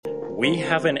we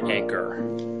have an anchor.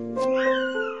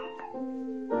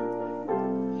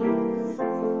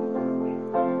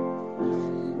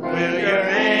 Will your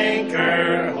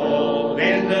anchor hold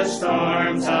in the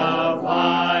storms of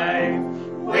life,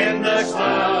 when the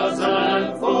clouds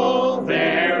unfold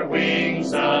their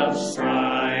wings of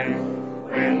strife,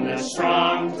 when the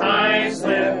strong tides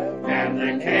lift and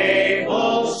the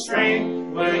cables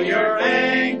strain? Will your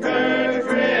anchor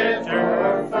drift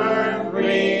or firm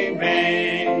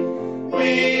remain?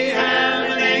 We have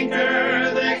an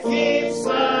anchor that keeps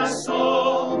the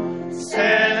soul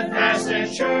steadfast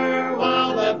and sure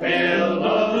while the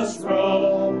billows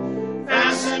roll,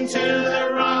 fastened to the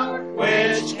rock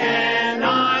which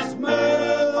cannot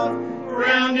move,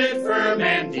 grounded firm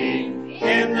and deep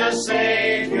in the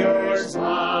Savior's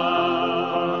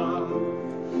love.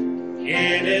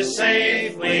 It is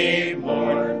safely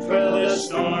moored, will the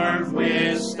storm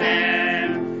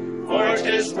withstand, for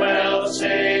 'tis well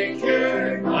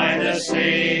secured by the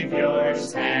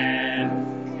Savior's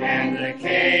hand, and the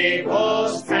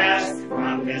cables passed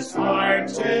from his heart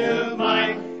to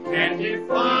mine can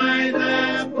defy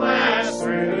the blast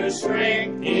through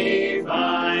strength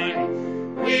divine.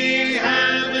 We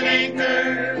have an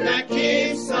anchor that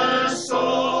keeps the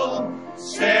soul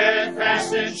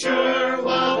steadfast and sure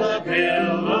while the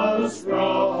billows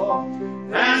roll,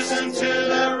 fastened to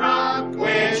the rock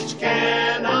which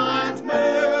cannot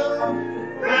move,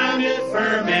 grounded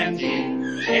firm and deep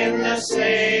in the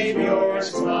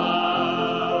Savior's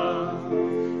love.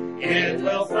 It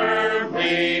will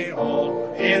firmly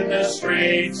hold in the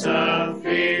straits of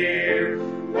fear,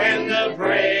 when the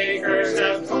breakers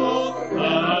have told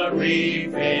the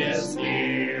reef is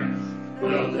near.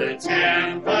 Will the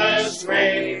tempest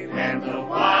rage and the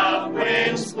wild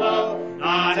winds blow,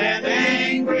 not an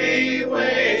angry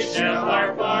wave shall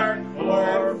our bark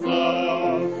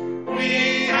o'erflow.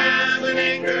 We have an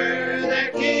anchor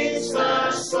that keeps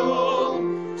the soul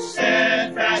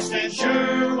steadfast and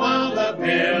sure while the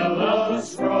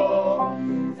billows roll,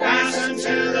 fastened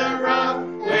to the rock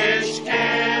which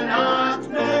cannot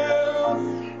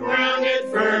move, grounded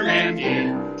firm and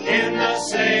deep in the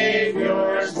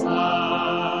Savior's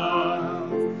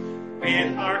love.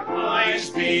 When our eyes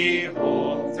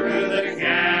behold through the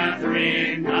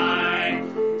gathering night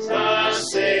the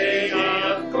city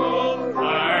of gold,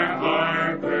 our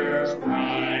harbor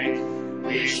bright,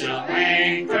 we shall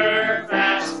anchor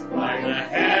fast by the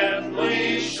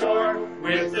heavenly shore,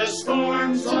 with the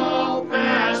storms all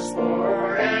past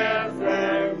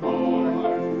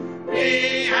forevermore.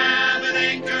 We have an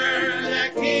anchor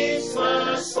that keeps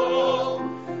the soul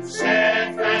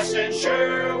steadfast and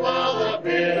sure while the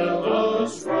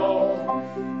billows roll,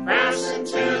 fastened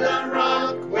to the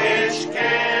rock which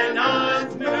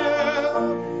cannot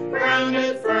move,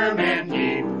 grounded firm and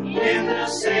deep in the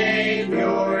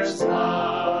Savior's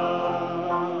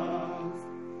love.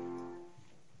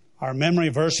 Our memory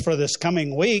verse for this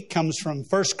coming week comes from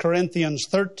 1 Corinthians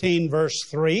 13, verse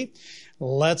 3.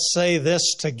 Let's say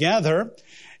this together.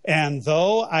 And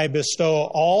though I bestow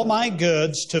all my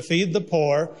goods to feed the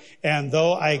poor, and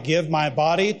though I give my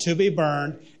body to be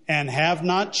burned, and have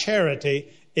not charity,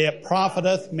 it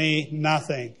profiteth me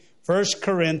nothing. 1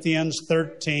 Corinthians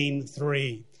 13,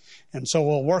 3. And so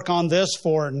we'll work on this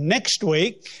for next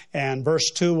week, and verse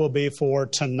 2 will be for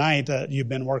tonight that you've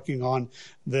been working on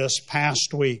this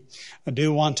past week. I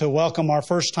do want to welcome our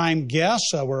first-time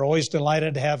guests. We're always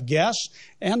delighted to have guests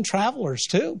and travelers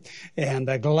too. And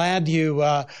glad you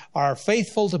are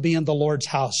faithful to be in the Lord's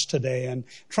house today, and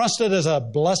trust it as a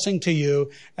blessing to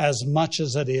you as much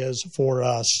as it is for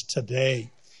us today.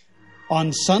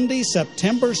 On Sunday,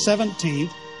 September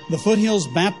 17th, the Foothills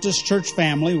Baptist Church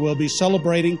family will be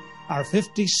celebrating our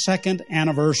 52nd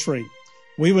anniversary.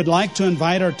 We would like to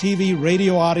invite our TV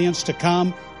radio audience to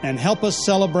come and help us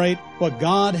celebrate what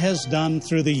God has done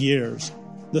through the years.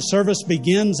 The service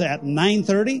begins at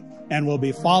 9:30 and will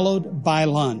be followed by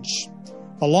lunch.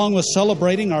 Along with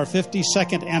celebrating our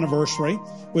 52nd anniversary,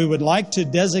 we would like to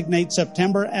designate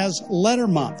September as Letter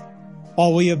Month.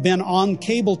 While we have been on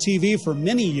cable TV for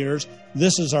many years,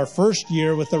 this is our first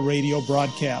year with a radio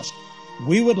broadcast.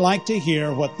 We would like to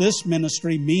hear what this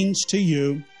ministry means to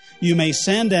you. You may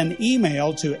send an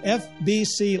email to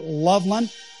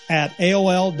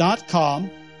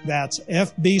fbcloveland@aol.com. That's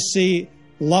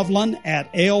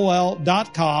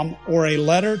fbcloveland@aol.com, or a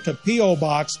letter to P.O.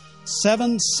 Box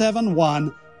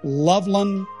 771,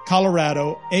 Loveland,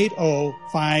 Colorado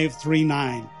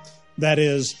 80539. That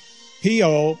is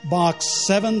P.O. Box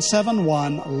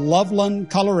 771, Loveland,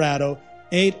 Colorado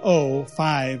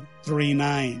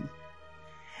 80539.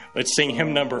 Let's sing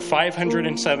hymn number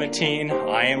 517,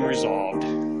 I Am Resolved.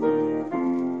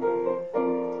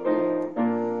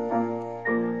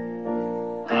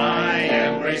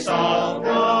 resolved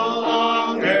no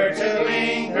longer to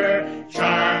linger,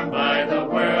 charmed by the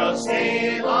world's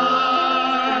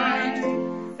delight.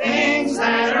 Things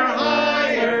that are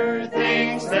higher,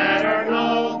 things that are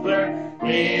nobler,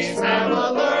 these have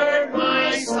allured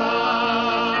my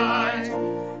sight.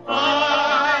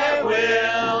 I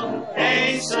will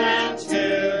hasten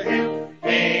to him,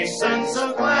 hasten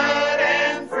so glad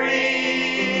and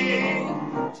free.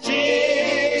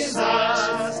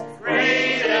 Jesus,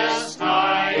 greatest,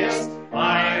 highest,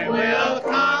 I will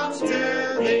come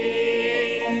to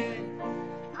thee.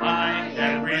 I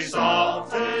am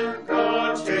resolved to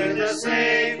go to the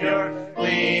Savior,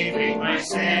 leaving my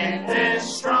sin and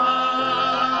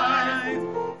strife.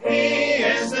 He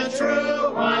is the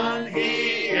true one,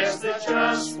 he is the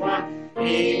just one,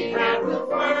 he hath the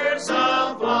words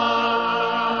of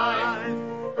life.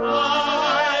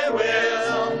 I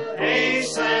will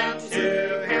hasten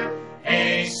to him,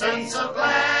 hasten so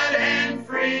glad and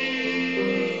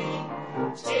free.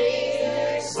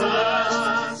 Jesus,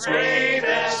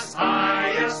 greatest,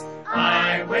 highest,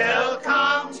 I will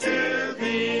come to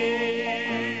thee.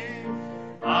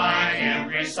 I am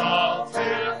resolved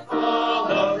to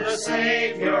follow the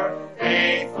Savior,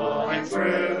 faithful and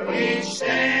true each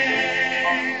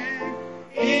day.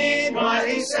 Heed what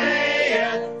he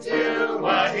saith, do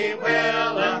what he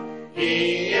willeth,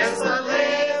 he is the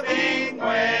living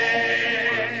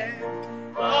way.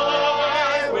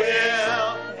 I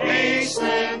will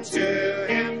hasten to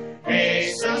him,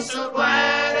 hasten so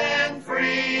glad and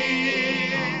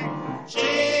free.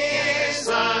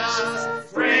 Jesus,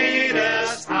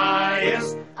 greatest,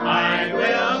 highest, I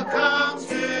will come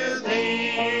to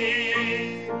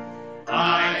thee.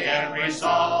 I am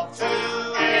resolved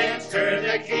to enter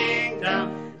the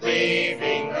kingdom,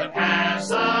 leaving the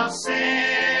paths of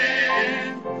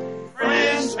sin.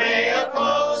 Friends may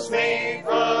oppose me,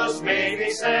 foes may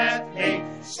beset me,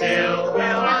 still will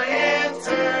I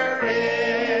enter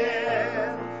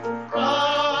in.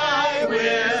 I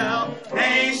will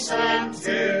hasten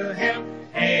to him,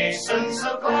 hasten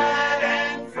so glad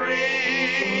and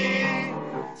free.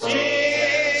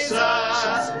 Jesus,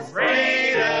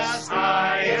 greatest,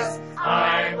 highest,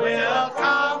 I will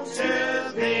come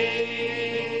to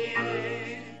thee.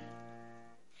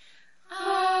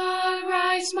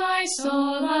 Arise, my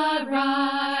soul,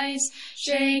 arise,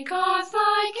 shake off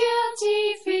thy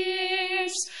guilty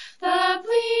fears. The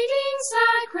bleeding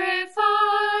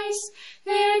sacrifice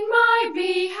in my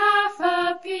behalf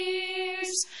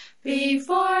appears.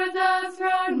 Before the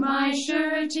throne my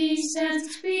surety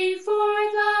stands,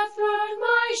 before the throne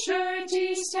my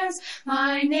surety stands.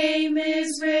 My name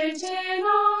is written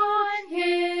on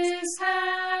his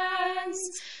hands.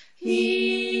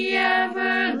 He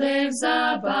ever lives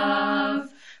above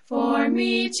for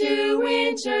me to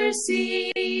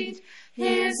intercede.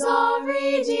 His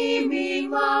all-redeeming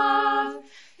love,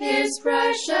 his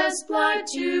precious blood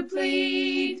to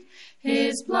plead.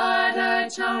 His blood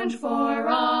atoned for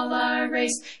all our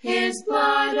race, his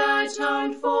blood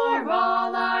atoned for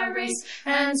all our race,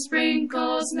 and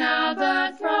sprinkles now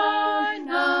the throne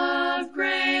of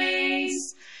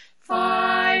grace.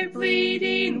 5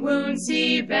 bleeding wounds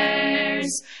he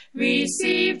bears,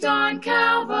 received on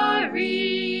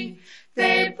Calvary.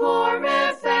 They pour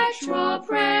effectual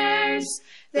prayers,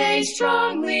 they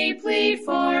strongly plead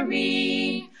for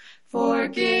me.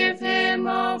 Forgive him,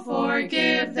 oh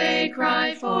forgive, they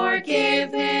cry.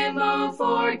 Forgive him, oh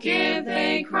forgive,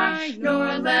 they cry.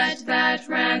 Nor let that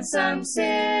ransomed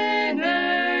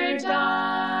sinner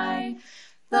die.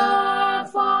 The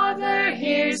Father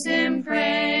hears him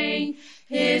pray,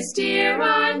 his dear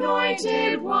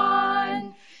anointed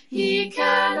one. He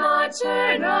cannot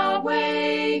turn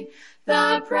away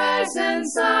the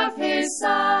presence of his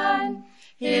Son.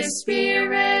 His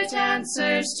Spirit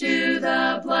answers to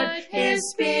the blood, his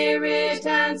Spirit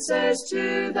answers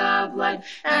to the blood,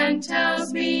 and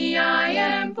tells me I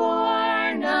am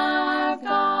born of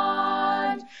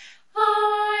God.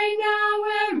 I now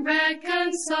am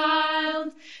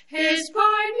reconciled, his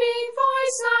pardoning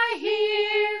voice I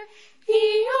hear.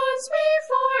 He owns me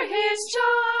for his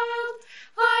child,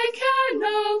 I can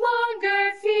no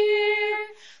longer fear.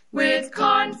 With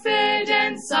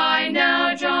confidence I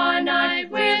now draw nigh,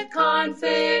 with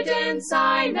confidence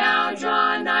I now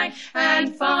draw nigh,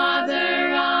 and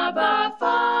Father, Abba,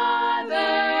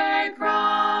 Father,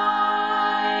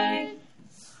 cry.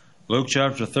 Luke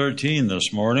chapter 13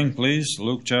 this morning, please.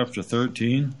 Luke chapter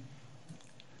 13.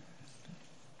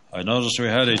 I noticed we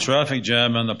had a traffic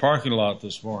jam in the parking lot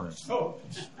this morning.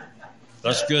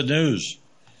 That's good news.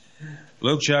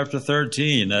 Luke chapter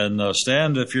 13, and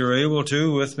stand if you're able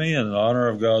to with me in honor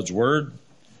of God's Word.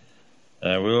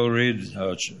 And we'll read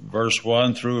verse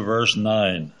 1 through verse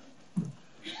 9.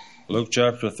 Luke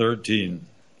chapter 13.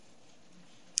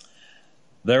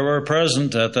 There were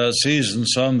present at that season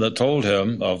some that told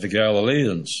him of the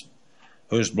Galileans,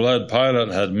 whose blood Pilate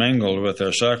had mingled with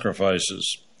their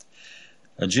sacrifices.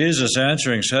 And Jesus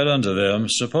answering said unto them,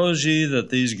 Suppose ye that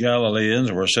these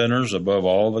Galileans were sinners above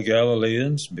all the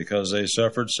Galileans, because they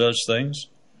suffered such things?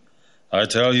 I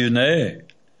tell you, nay.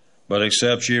 But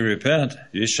except ye repent,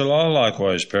 ye shall all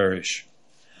likewise perish.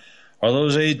 Are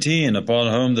those 18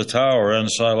 upon whom the tower in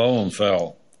Siloam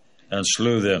fell, and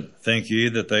slew them, think ye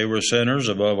that they were sinners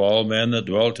above all men that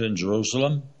dwelt in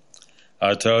Jerusalem?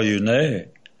 I tell you, nay.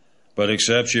 But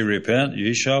except ye repent,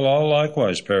 ye shall all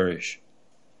likewise perish.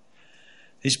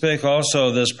 He spake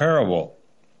also this parable.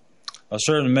 A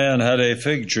certain man had a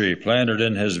fig tree planted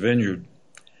in his vineyard,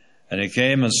 and he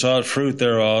came and sought fruit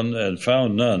thereon, and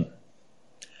found none.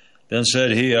 Then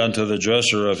said he unto the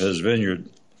dresser of his vineyard,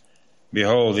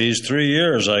 Behold, these 3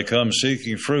 years I come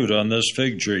seeking fruit on this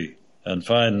fig tree, and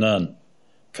find none.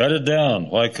 Cut it down,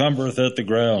 why cumbereth it the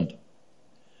ground?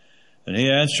 And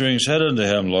he answering said unto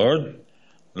him, Lord,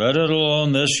 let it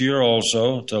alone this year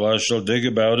also, till I shall dig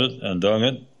about it and dung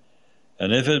it.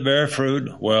 And if it bear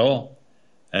fruit, well,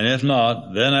 and if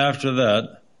not, then after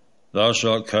that thou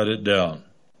shalt cut it down.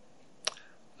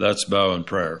 Let's bow in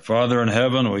prayer. Father in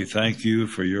heaven, we thank you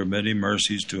for your many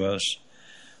mercies to us.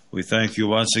 We thank you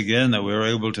once again that we are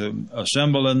able to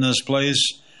assemble in this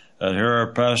place and hear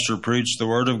our pastor preach the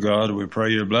word of God. We pray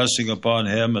your blessing upon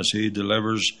him as he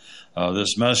delivers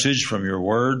this message from your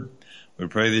word. We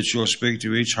pray that you'll speak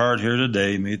to each heart here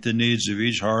today, meet the needs of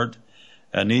each heart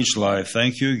and each life.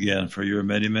 Thank you again for your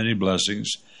many, many blessings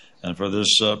and for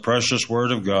this precious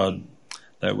word of God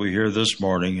that we hear this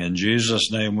morning. In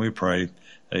Jesus' name we pray.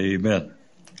 Amen.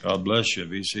 God bless you.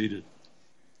 Be seated.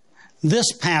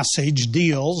 This passage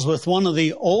deals with one of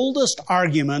the oldest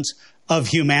arguments of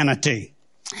humanity.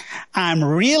 I'm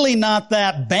really not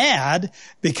that bad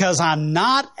because I'm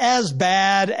not as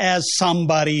bad as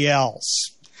somebody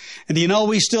else. And you know,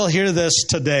 we still hear this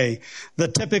today. The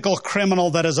typical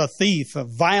criminal that is a thief, of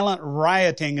violent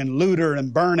rioting and looter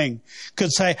and burning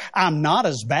could say, I'm not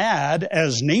as bad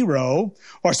as Nero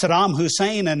or Saddam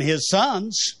Hussein and his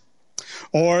sons.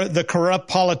 Or the corrupt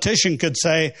politician could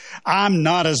say, I'm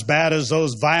not as bad as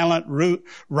those violent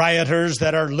rioters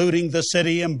that are looting the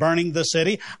city and burning the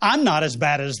city. I'm not as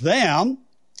bad as them.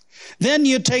 Then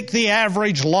you take the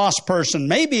average lost person,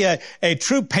 maybe a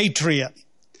true patriot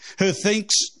who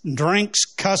thinks, drinks,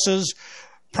 cusses,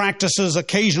 practices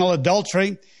occasional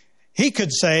adultery. He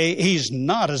could say he's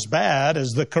not as bad as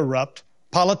the corrupt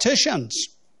politicians.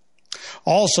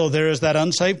 Also, there is that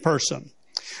unsaved person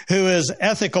who is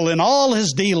ethical in all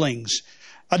his dealings,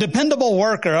 a dependable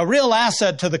worker, a real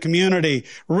asset to the community,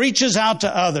 reaches out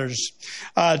to others,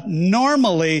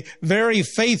 normally very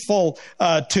faithful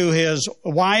to his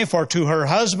wife or to her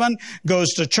husband, goes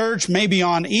to church maybe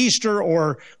on Easter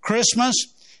or Christmas,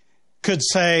 could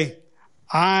say,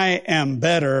 I am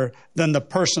better than the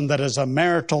person that is a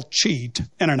marital cheat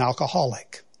and an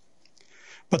alcoholic.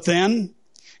 But then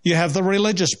you have the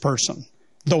religious person,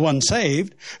 the one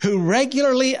saved, who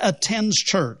regularly attends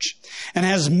church and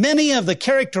has many of the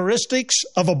characteristics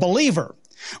of a believer,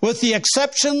 with the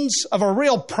exceptions of a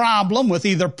real problem with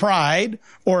either pride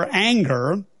or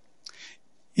anger.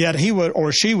 Yet he would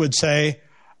or she would say,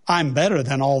 I'm better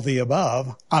than all the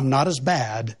above. I'm not as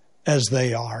bad as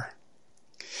they are.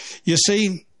 You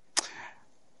see,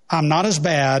 I'm not as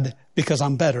bad because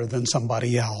I'm better than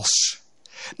somebody else.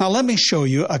 Now, let me show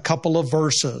you a couple of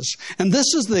verses. And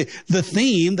this is the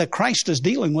theme that Christ is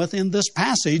dealing with in this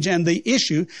passage and the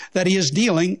issue that he is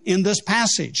dealing in this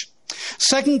passage.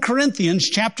 2 Corinthians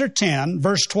chapter 10,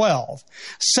 verse 12.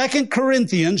 2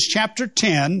 Corinthians chapter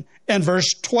 10 and verse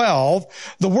 12,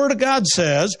 the Word of God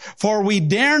says, For we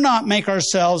dare not make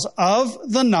ourselves of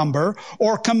the number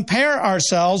or compare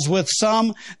ourselves with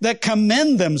some that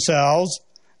commend themselves,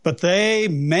 but they,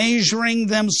 measuring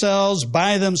themselves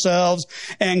by themselves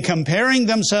and comparing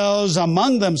themselves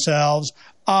among themselves,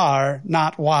 are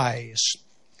not wise.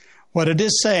 What it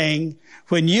is saying,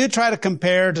 when you try to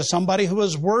compare to somebody who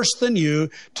is worse than you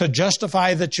to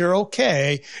justify that you're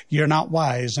okay, you're not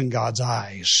wise in God's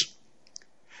eyes.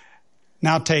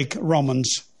 Now take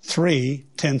Romans 3,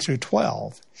 10 through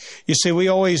 12. You see, we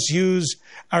always use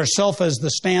ourselves as the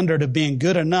standard of being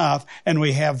good enough, and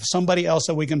we have somebody else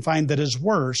that we can find that is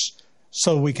worse,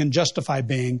 so we can justify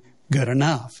being good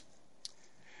enough.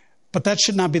 But that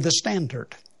should not be the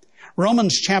standard.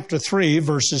 Romans chapter 3,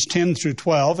 verses 10 through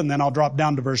 12, and then I'll drop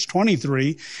down to verse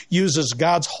 23, uses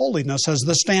God's holiness as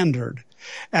the standard.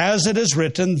 As it is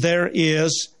written, there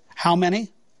is, how many?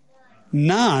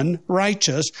 none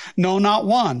righteous, no, not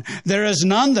one. There is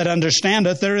none that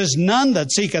understandeth. There is none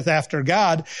that seeketh after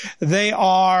God. They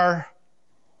are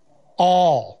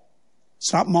all.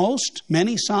 It's not most,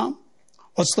 many, some.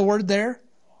 What's the word there?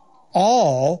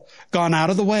 All gone out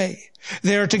of the way.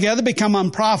 They are together become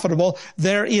unprofitable.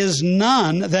 There is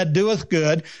none that doeth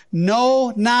good,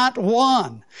 no, not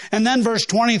one. And then verse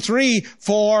 23,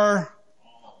 for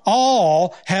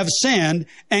all have sinned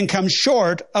and come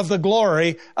short of the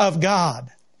glory of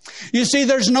God. You see,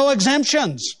 there's no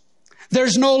exemptions.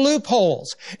 There's no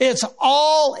loopholes. It's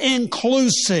all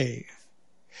inclusive.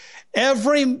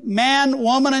 Every man,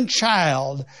 woman, and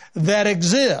child that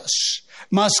exists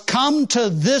must come to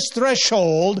this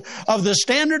threshold of the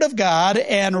standard of God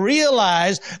and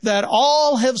realize that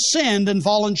all have sinned and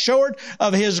fallen short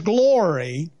of His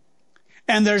glory,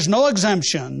 and there's no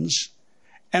exemptions,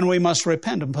 and we must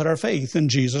repent and put our faith in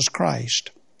Jesus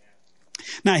Christ.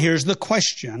 Now, here's the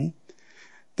question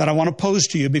that I want to pose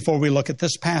to you before we look at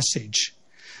this passage.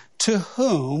 To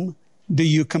whom do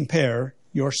you compare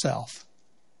yourself?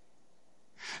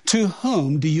 To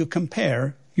whom do you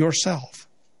compare yourself?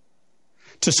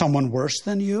 To someone worse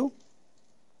than you?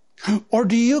 Or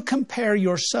do you compare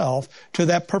yourself to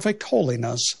that perfect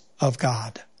holiness of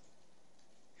God?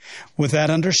 With that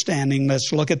understanding,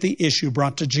 let's look at the issue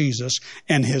brought to Jesus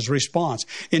and His response.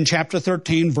 In chapter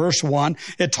 13, verse 1,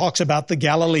 it talks about the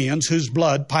Galileans whose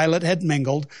blood Pilate had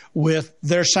mingled with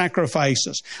their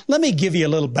sacrifices. Let me give you a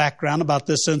little background about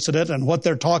this incident and what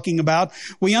they're talking about.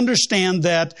 We understand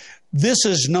that this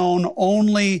is known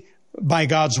only by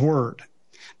God's Word.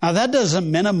 Now, that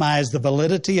doesn't minimize the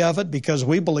validity of it because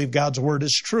we believe God's Word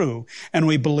is true and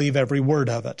we believe every word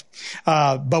of it.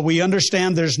 But we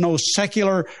understand there's no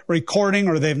secular recording,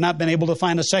 or they've not been able to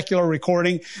find a secular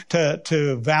recording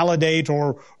to validate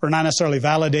or not necessarily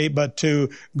validate, but to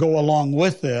go along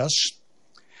with this.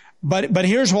 But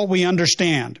here's what we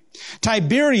understand.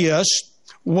 Tiberius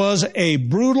was a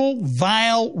brutal,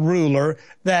 vile ruler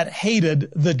that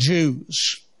hated the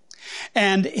Jews.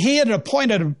 And he had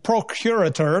appointed a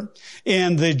procurator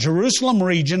in the Jerusalem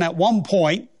region at one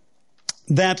point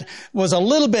that was a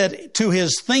little bit to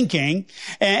his thinking.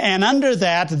 And under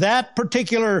that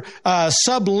particular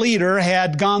sub-leader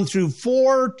had gone through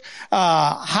 4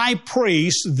 high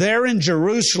priests there in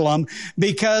Jerusalem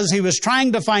because he was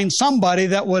trying to find somebody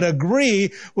that would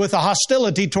agree with the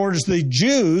hostility towards the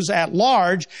Jews at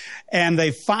large. And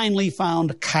they finally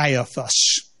found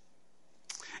Caiaphas.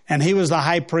 And he was the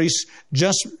high priest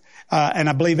and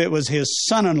I believe it was his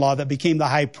son-in-law that became the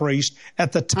high priest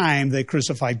at the time they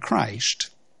crucified Christ.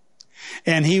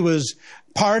 And he was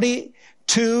party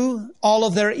to all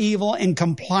of their evil and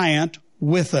compliant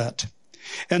with it.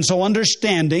 And so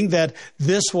understanding that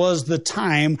this was the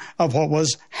time of what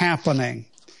was happening.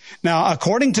 Now,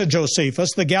 according to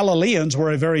Josephus, the Galileans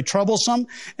were a very troublesome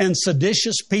and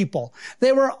seditious people.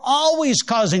 They were always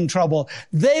causing trouble.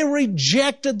 They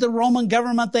rejected the Roman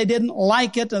government. They didn't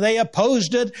like it. They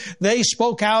opposed it. They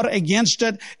spoke out against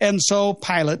it. And so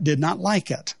Pilate did not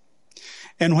like it.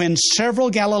 And when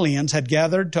several Galileans had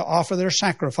gathered to offer their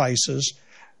sacrifices,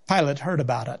 Pilate heard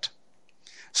about it,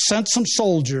 sent some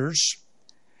soldiers,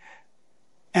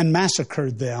 and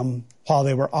massacred them while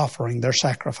they were offering their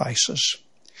sacrifices.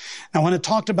 Now, when it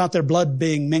talked about their blood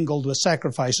being mingled with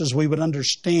sacrifices, we would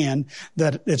understand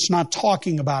that it's not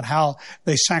talking about how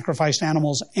they sacrificed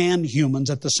animals and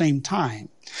humans at the same time.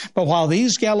 But while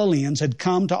these Galileans had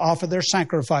come to offer their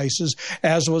sacrifices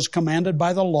as was commanded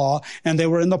by the law, and they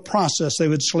were in the process, they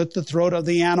would slit the throat of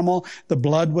the animal, the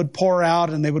blood would pour out,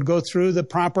 and they would go through the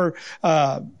proper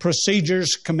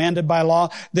procedures commanded by law.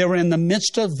 They were in the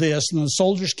midst of this, and the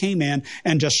soldiers came in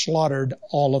and just slaughtered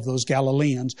all of those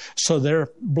Galileans. So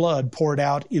their blood poured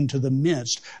out into the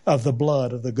midst of the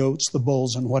blood of the goats, the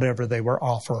bulls, and whatever they were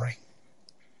offering.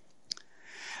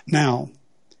 Now,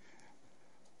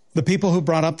 the people who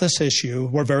brought up this issue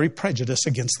were very prejudiced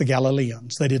against the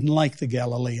Galileans. They didn't like the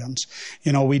Galileans.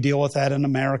 You know, we deal with that in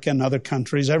America and other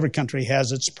countries. Every country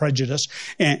has its prejudice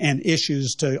and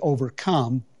issues to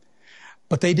overcome.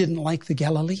 But they didn't like the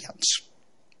Galileans.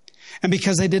 And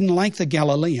because they didn't like the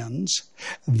Galileans,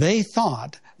 they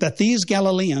thought that these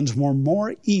Galileans were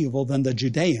more evil than the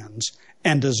Judeans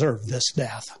and deserved this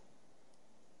death.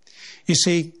 You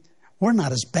see, we're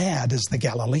not as bad as the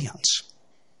Galileans.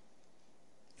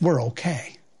 We're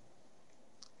okay.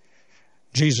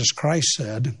 Jesus Christ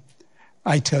said,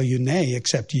 I tell you, nay,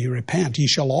 except ye repent, ye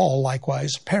shall all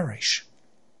likewise perish.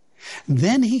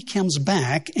 Then he comes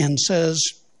back and says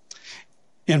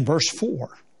in verse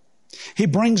 4, he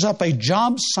brings up a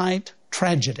job site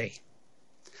tragedy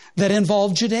that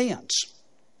involved Judeans.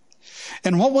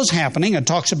 And what was happening, it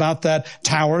talks about that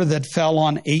tower that fell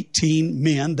on 18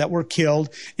 men that were killed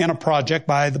in a project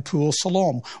by the Pool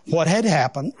Siloam. What had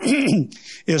happened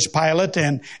is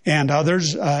Pilate and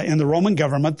others in the Roman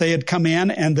government, they had come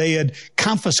in and they had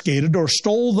confiscated or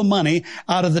stole the money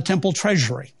out of the temple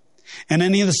treasury. And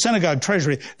any of the synagogue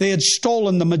treasury, they had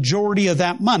stolen the majority of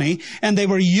that money, and they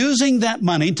were using that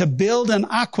money to build an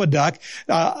aqueduct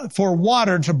for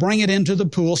water to bring it into the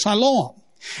Pool Siloam.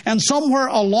 And somewhere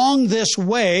along this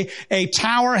way, a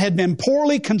tower had been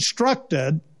poorly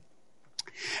constructed,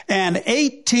 and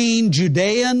 18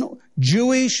 Judean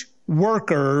Jewish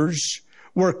workers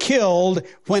were killed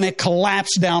when it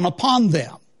collapsed down upon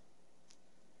them.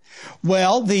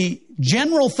 Well, the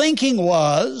general thinking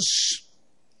was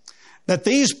that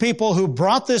these people who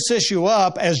brought this issue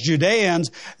up as Judeans,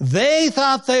 they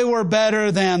thought they were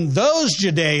better than those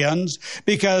Judeans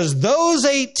because those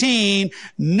 18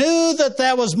 knew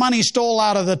that was money stole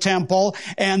out of the temple,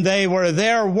 and they were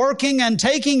there working and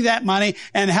taking that money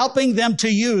and helping them to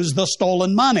use the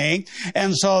stolen money.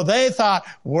 And so they thought,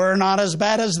 we're not as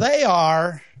bad as they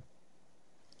are.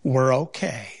 We're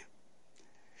okay.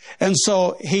 And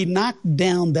so he knocked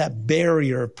down that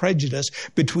barrier of prejudice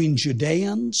between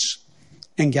Judeans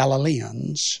and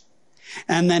Galileans.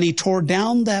 And then he tore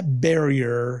down that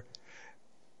barrier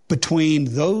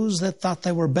between those that thought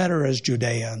they were better as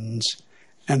Judeans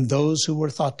and those who were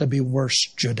thought to be worse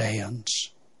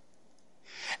Judeans.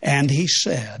 And he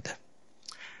said,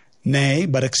 "Nay,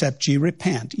 but except ye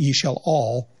repent, ye shall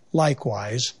all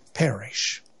likewise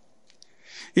perish."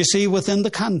 You see, within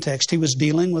the context, he was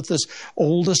dealing with this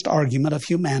oldest argument of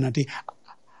humanity.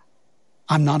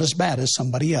 I'm not as bad as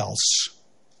somebody else.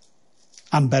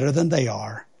 I'm better than they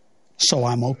are, so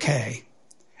I'm okay.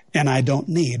 And I don't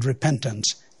need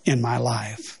repentance in my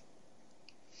life.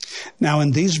 Now,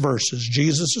 in these verses,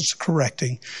 Jesus is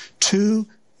correcting two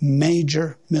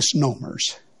major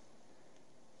misnomers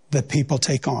that people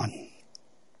take on.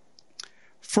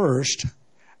 First,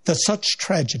 that such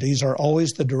tragedies are always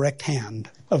the direct hand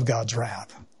of God's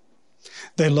wrath.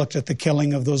 They looked at the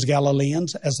killing of those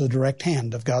Galileans as the direct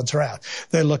hand of God's wrath.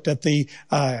 They looked at the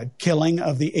killing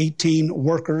of the 18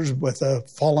 workers with the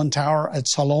fallen tower at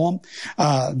Siloam.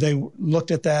 They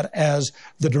looked at that as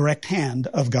the direct hand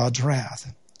of God's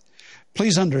wrath.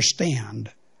 Please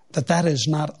understand that that is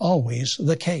not always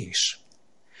the case.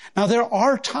 Now, there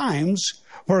are times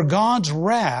where God's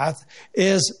wrath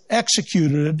is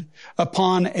executed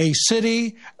upon a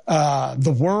city,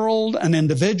 the world, an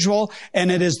individual,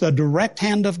 and it is the direct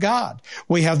hand of God.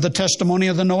 We have the testimony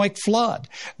of the Noahic flood.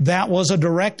 That was a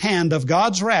direct hand of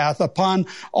God's wrath upon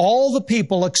all the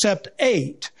people except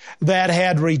 8 that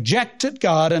had rejected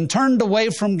God and turned away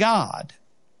from God.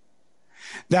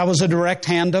 That was a direct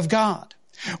hand of God.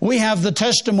 We have the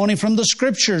testimony from the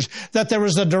Scriptures that there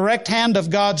was a direct hand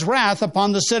of God's wrath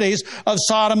upon the cities of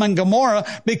Sodom and Gomorrah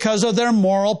because of their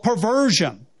moral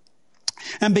perversion.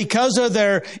 And because of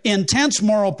their intense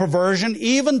moral perversion,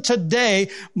 even today,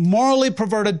 morally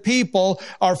perverted people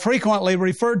are frequently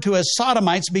referred to as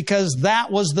Sodomites because that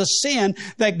was the sin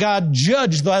that God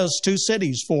judged those 2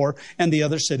 cities for and the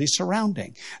other cities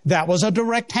surrounding. That was a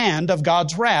direct hand of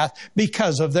God's wrath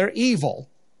because of their evil.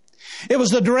 It was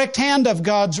the direct hand of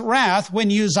God's wrath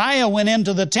when Uzziah went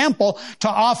into the temple to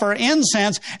offer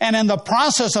incense, and in the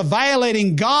process of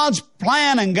violating God's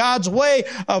plan and God's way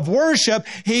of worship,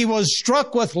 he was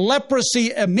struck with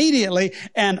leprosy immediately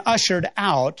and ushered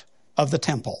out of the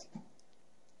temple.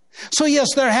 So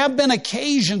yes, there have been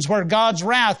occasions where God's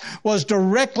wrath was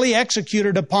directly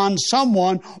executed upon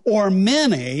someone or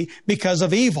many because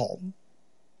of evil.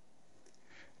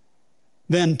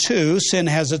 Then, too, sin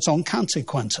has its own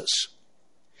consequences.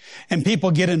 And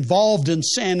people get involved in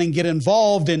sin and get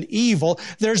involved in evil.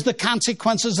 There's the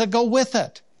consequences that go with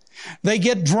it. They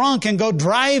get drunk and go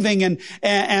driving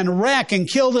and wreck and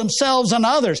kill themselves and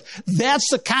others. That's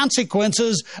the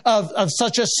consequences of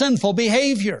such a sinful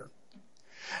behavior.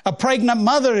 A pregnant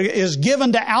mother is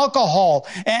given to alcohol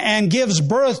and gives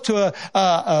birth to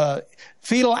a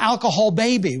fetal alcohol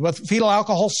baby with fetal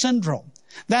alcohol syndrome.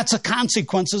 That's the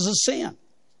consequences of sin.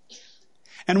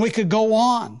 And we could go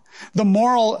on.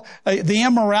 The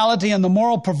immorality and the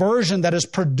moral perversion that has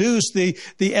produced the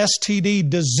STD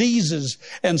diseases,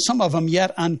 and some of them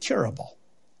yet uncurable.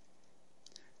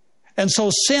 And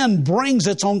so sin brings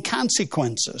its own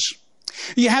consequences.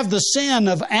 You have the sin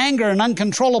of anger and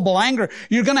uncontrollable anger.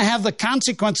 You're going to have the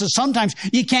consequences. Sometimes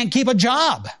you can't keep a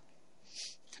job.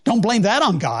 Don't blame that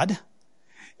on God.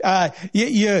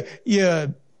 You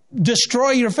destroy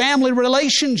your family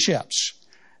relationships.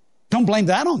 Don't blame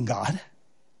that on God.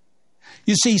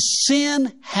 You see,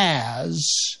 sin has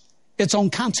its own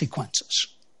consequences.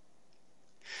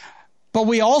 But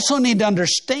we also need to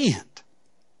understand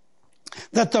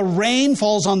that the rain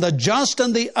falls on the just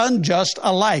and the unjust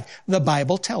alike. The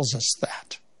Bible tells us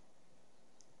that.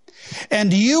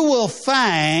 And you will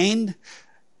find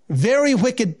very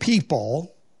wicked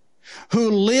people who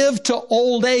live to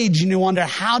old age, and you wonder,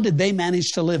 how did they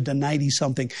manage to live to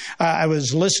 90-something? I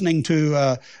was listening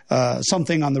to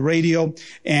something on the radio,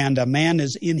 and a man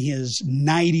is in his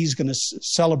 90s, going to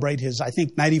celebrate his, I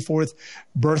think, 94th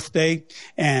birthday,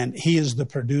 and he is the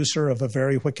producer of a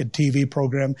very wicked TV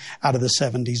program out of the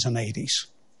 70s and 80s.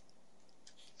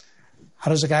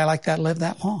 How does a guy like that live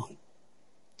that long?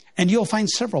 And you'll find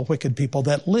several wicked people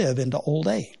that live into old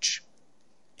age,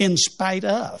 in spite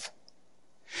of.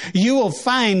 You will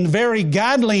find very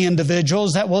godly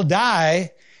individuals that will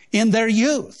die in their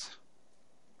youth.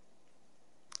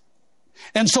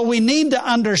 And so we need to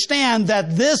understand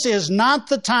that this is not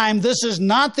the time, this is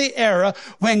not the era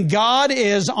when God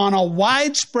is on a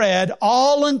widespread,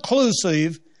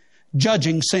 all-inclusive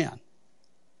judging sin.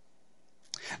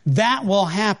 That will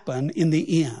happen in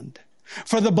the end.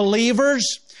 For the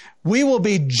believers, we will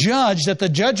be judged at the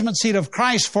judgment seat of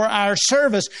Christ for our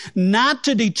service, not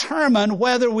to determine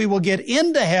whether we will get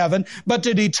into heaven, but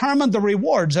to determine the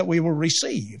rewards that we will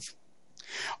receive.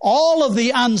 All of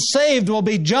the unsaved will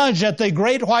be judged at the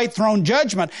great white throne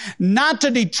judgment, not to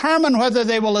determine whether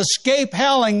they will escape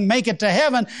hell and make it to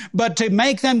heaven, but to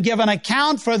make them give an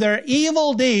account for their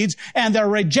evil deeds and their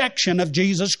rejection of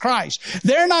Jesus Christ.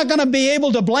 They're not going to be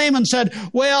able to blame and said,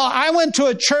 well, I went to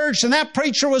a church and that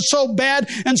preacher was so bad,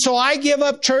 and so I gave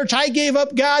up church, I gave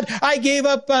up God, I gave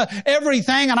up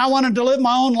everything, and I wanted to live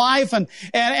my own life, and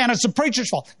it's the preacher's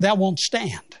fault. That won't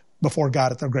stand before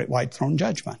God at the great white throne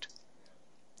judgment.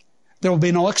 There will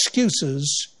be no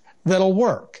excuses that'll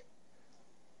work.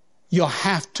 You'll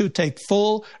have to take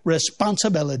full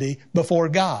responsibility before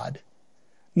God.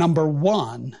 Number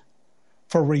one,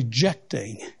 for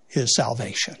rejecting His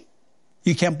salvation.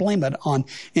 You can't blame it on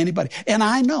anybody. And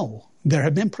I know there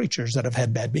have been preachers that have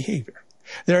had bad behavior.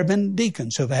 There have been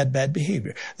deacons who have had bad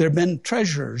behavior. There have been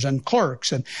treasurers and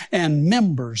clerks and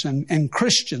members and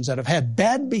Christians that have had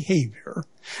bad behavior,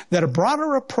 that have brought a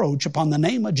reproach upon the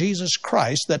name of Jesus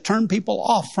Christ, that turn people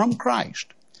off from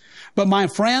Christ. But my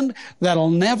friend,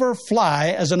 that'll never fly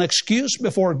as an excuse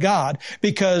before God,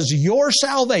 because your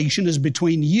salvation is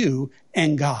between you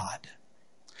and God.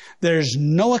 There's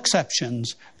no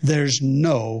exceptions. There's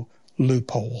no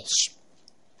loopholes.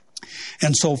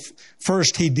 And so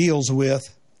first he deals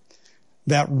with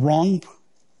that wrong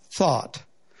thought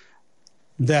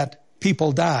that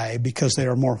people die because they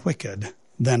are more wicked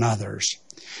than others.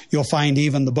 You'll find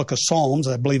even the book of Psalms,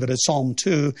 I believe it is Psalm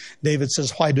 2, David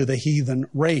says, why do the heathen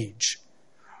rage?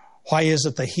 Why is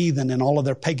it the heathen in all of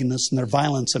their paganness and their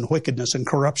violence and wickedness and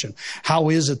corruption? How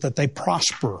is it that they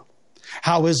prosper?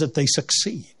 How is it they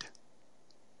succeed?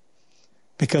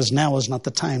 Because now is not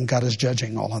the time God is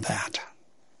judging all of that.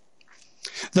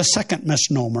 The second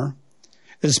misnomer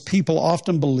is people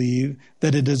often believe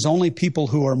that it is only people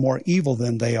who are more evil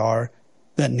than they are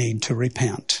that need to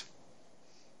repent.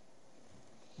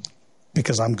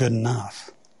 Because I'm good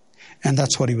enough. And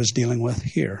that's what he was dealing with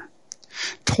here.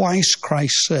 Twice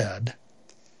Christ said,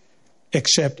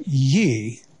 except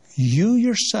ye, you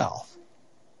yourself,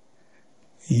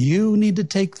 you need to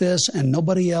take this and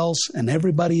nobody else and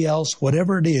everybody else,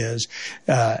 whatever it is.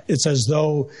 It's as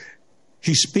though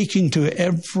he's speaking to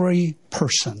every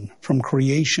person from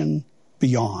creation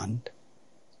beyond.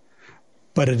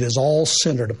 But it is all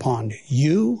centered upon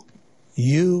you,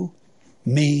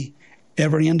 me,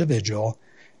 every individual.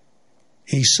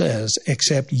 He says,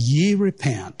 except ye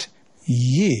repent,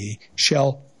 ye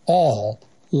shall all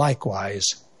likewise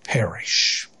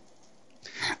perish.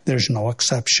 There's no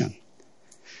exception.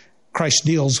 Christ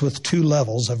deals with two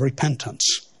levels of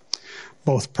repentance,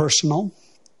 both personal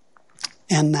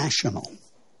and national.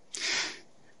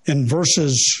 In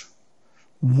verses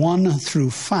 1 through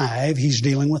 5, he's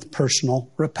dealing with personal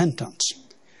repentance.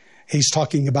 He's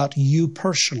talking about you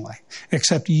personally.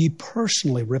 Except ye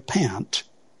personally repent,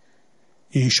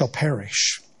 ye shall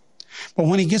perish. But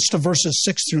when he gets to verses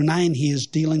 6 through 9, he is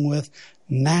dealing with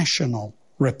national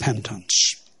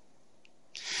repentance.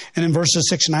 And in verses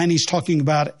 6 and 9, he's talking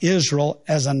about Israel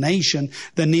as a nation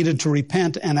that needed to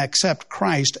repent and accept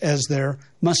Christ as their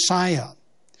Messiah.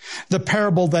 The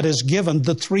parable that is given,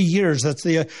 the 3 years, that's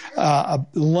the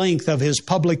length of his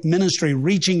public ministry,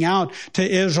 reaching out to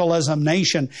Israel as a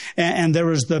nation. And there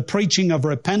was the preaching of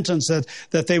repentance,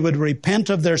 that they would repent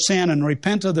of their sin and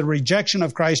repent of the rejection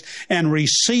of Christ and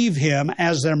receive him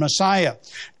as their Messiah.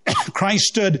 Christ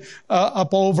stood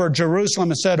up over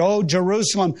Jerusalem and said, "Oh,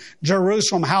 Jerusalem,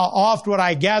 Jerusalem, how oft would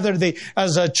I gather thee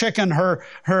as a chicken or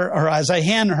as a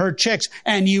hen her chicks,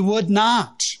 and you would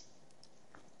not."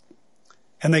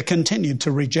 And they continued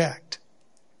to reject.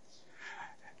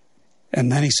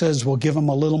 And then he says, "We'll give them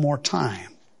a little more time."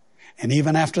 And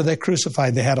even after they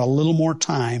crucified, they had a little more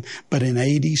time. But in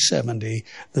AD 70,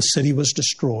 the city was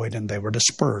destroyed and they were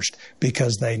dispersed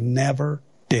because they never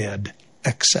did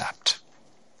accept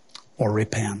or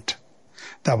repent.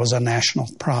 That was a national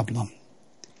problem.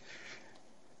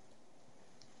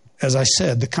 As I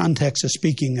said, the context is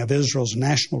speaking of Israel's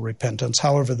national repentance.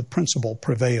 However, the principle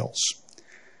prevails.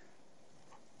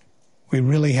 We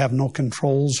really have no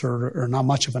controls or not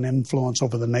much of an influence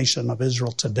over the nation of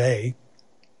Israel today.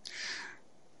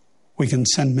 We can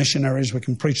send missionaries, we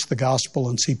can preach the gospel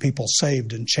and see people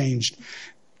saved and changed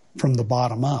from the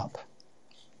bottom up.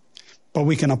 But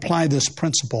we can apply this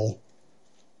principle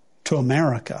to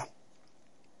America.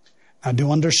 Now,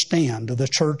 do understand, the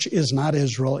church is not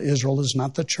Israel. Israel is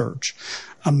not the church.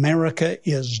 America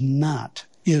is not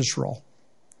Israel.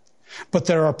 But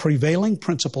there are prevailing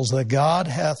principles that God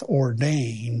hath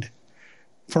ordained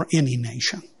for any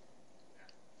nation.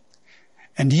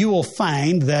 And you will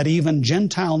find that even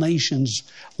Gentile nations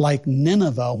like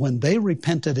Nineveh, when they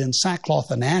repented in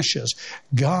sackcloth and ashes,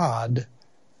 God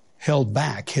held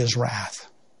back his wrath.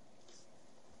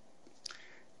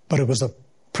 But it was a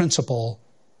principle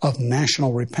of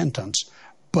national repentance,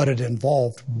 but it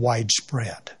involved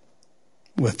widespread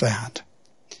with that.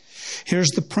 Here's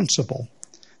the principle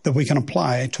that we can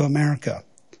apply to America.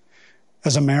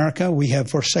 As America, we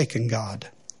have forsaken God.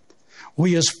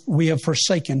 We have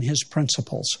forsaken his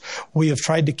principles. We have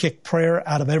tried to kick prayer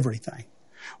out of everything.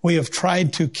 We have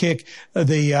tried to kick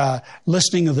the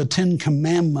listing of the 10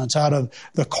 Commandments out of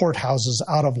the courthouses,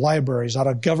 out of libraries, out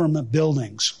of government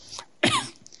buildings,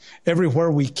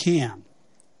 everywhere we can,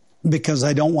 because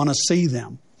I don't want to see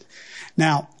them.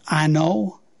 Now, I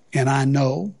know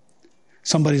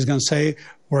somebody's going to say,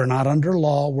 we're not under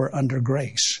law, we're under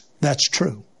grace. That's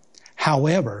true.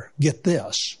 However, get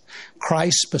this.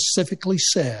 Christ specifically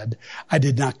said, I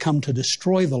did not come to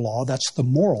destroy the law, that's the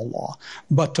moral law,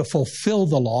 but to fulfill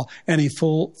the law, and he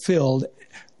fulfilled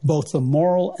both the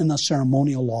moral and the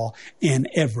ceremonial law in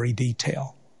every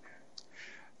detail.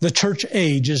 The church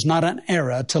age is not an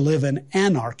era to live in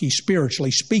anarchy, spiritually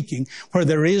speaking, where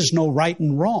there is no right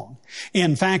and wrong.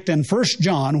 In fact, in 1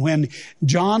 John, when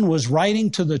John was writing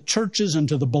to the churches and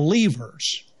to the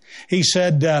believers, he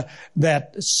said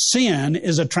that sin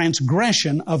is a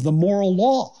transgression of the moral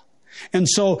law. And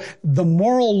so the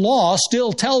moral law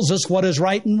still tells us what is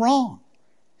right and wrong.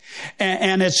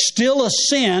 And it's still a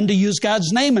sin to use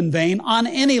God's name in vain on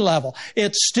any level.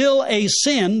 It's still a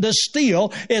sin to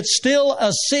steal. It's still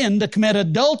a sin to commit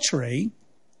adultery.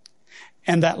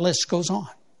 And that list goes on.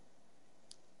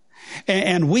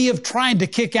 And we have tried to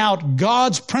kick out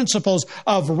God's principles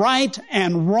of right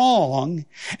and wrong.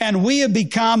 And we have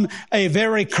become a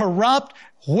very corrupt,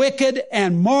 wicked,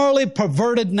 and morally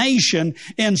perverted nation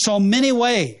in so many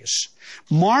ways.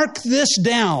 Mark this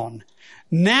down.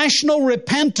 National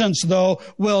repentance, though,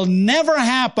 will never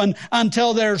happen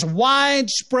until there's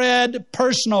widespread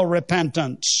personal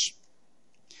repentance.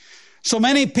 So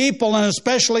many people, and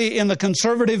especially in the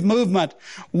conservative movement,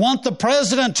 want the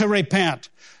president to repent,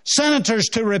 senators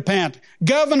to repent,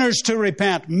 governors to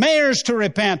repent, mayors to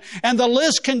repent, and the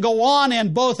list can go on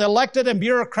in both elected and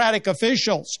bureaucratic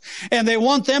officials. And they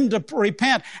want them to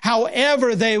repent.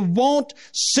 However, they won't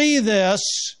see this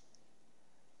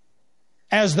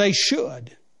as they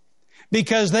should,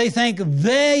 because they think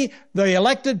the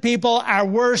elected people, are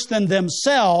worse than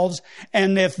themselves,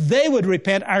 and if they would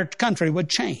repent, our country would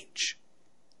change.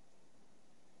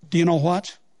 Do you know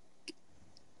what?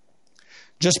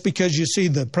 Just because you see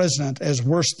the president as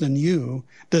worse than you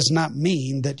does not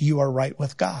mean that you are right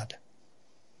with God.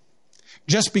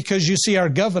 Just because you see our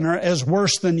governor as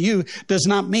worse than you does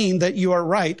not mean that you are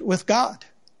right with God.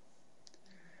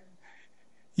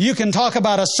 You can talk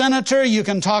about a senator, you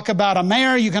can talk about a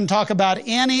mayor, you can talk about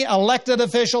any elected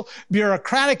official,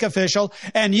 bureaucratic official,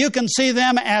 and you can see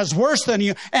them as worse than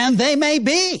you, and they may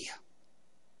be.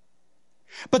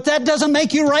 But that doesn't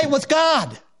make you right with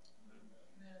God.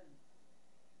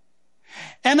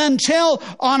 And until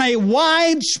on a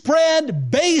widespread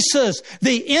basis,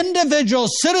 the individual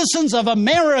citizens of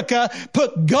America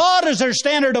put God as their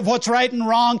standard of what's right and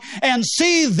wrong and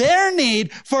see their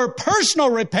need for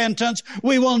personal repentance,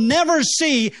 we will never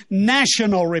see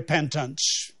national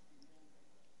repentance.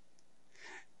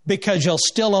 Because you'll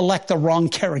still elect the wrong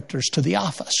characters to the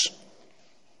office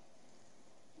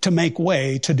to make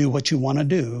way to do what you want to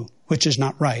do, which is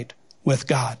not right with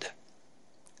God.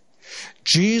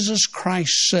 Jesus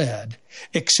Christ said,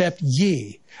 except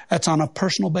ye. That's on a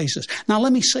personal basis. Now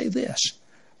let me say this.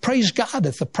 Praise God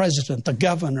if the president, the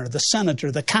governor, the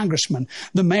senator, the congressman,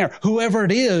 the mayor, whoever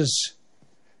it is,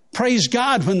 praise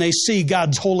God when they see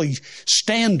God's holy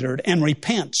standard and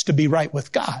repents to be right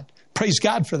with God. Praise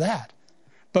God for that.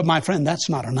 But my friend, that's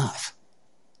not enough.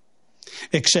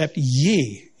 Except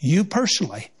ye, you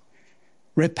personally,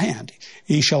 repent.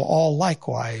 Ye shall all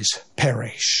likewise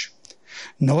perish.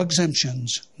 No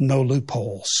exemptions, no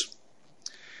loopholes.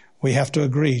 We have to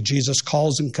agree, Jesus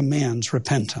calls and commands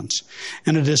repentance.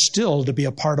 And it is still to be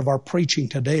a part of our preaching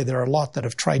today. There are a lot that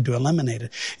have tried to eliminate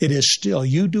it. It is still,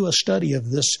 you do a study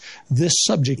of this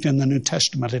subject in the New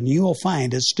Testament, and you will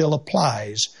find it still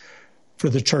applies for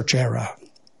the church era.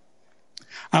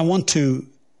 I want to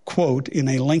quote in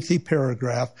a lengthy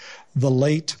paragraph the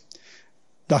late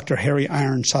Dr. Harry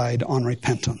Ironside on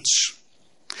repentance.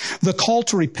 The call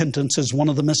to repentance is one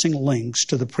of the missing links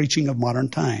to the preaching of modern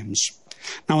times.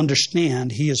 Now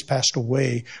understand, he has passed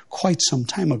away quite some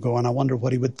time ago, and I wonder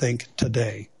what he would think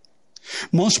today.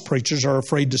 Most preachers are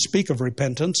afraid to speak of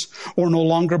repentance or no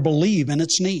longer believe in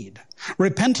its need.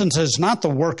 Repentance is not the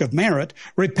work of merit.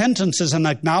 Repentance is an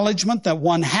acknowledgement that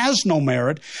one has no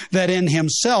merit, that in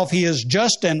himself he is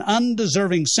just an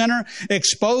undeserving sinner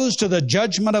exposed to the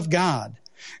judgment of God.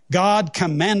 God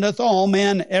commandeth all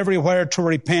men everywhere to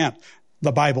repent.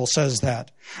 The Bible says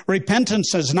that.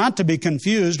 Repentance is not to be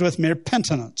confused with mere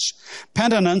penitence.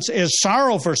 Penitence is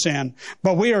sorrow for sin,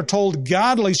 but we are told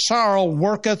godly sorrow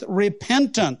worketh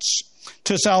repentance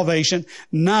to salvation,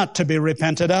 not to be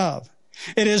repented of.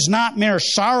 It is not mere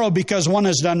sorrow because one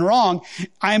has done wrong.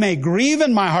 I may grieve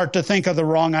in my heart to think of the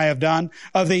wrong I have done,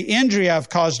 of the injury I have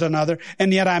caused another,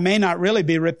 and yet I may not really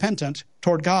be repentant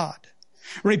toward God.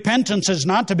 Repentance is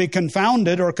not to be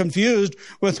confounded or confused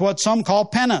with what some call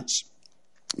penance.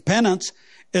 Penance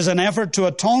is an effort to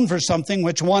atone for something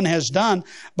which one has done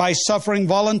by suffering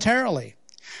voluntarily.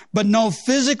 But no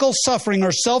physical suffering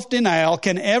or self-denial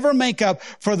can ever make up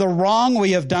for the wrong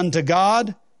we have done to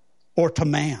God or to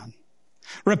man.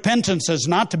 Repentance is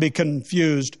not to be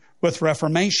confused with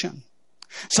reformation.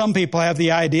 Some people have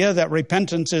the idea that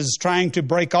repentance is trying to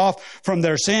break off from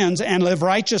their sins and live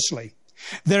righteously.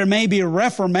 There may be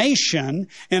reformation,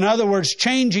 in other words,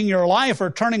 changing your life or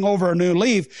turning over a new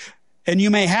leaf, and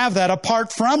you may have that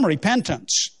apart from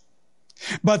repentance.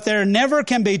 But there never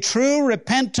can be true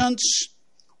repentance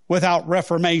without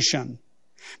reformation.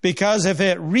 Because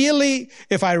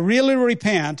if I really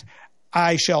repent,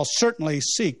 I shall certainly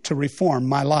seek to reform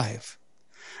my life.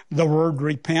 The word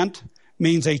repent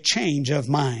means a change of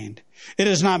mind. It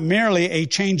is not merely a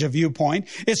change of viewpoint.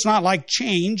 It's not like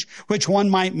change, which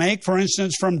one might make, for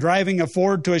instance, from driving a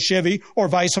Ford to a Chevy or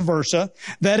vice versa.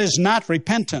 That is not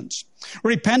repentance.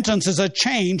 Repentance is a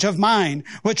change of mind,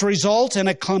 which results in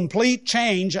a complete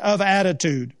change of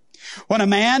attitude. When a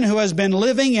man who has been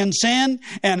living in sin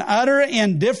and utter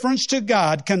indifference to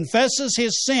God confesses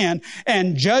his sin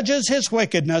and judges his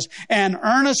wickedness and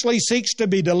earnestly seeks to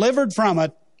be delivered from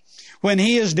it, when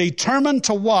he is determined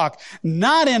to walk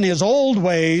not in his old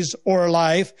ways or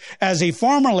life as he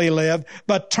formerly lived,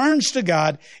 but turns to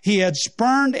God, he had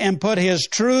spurned and put his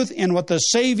truth in what the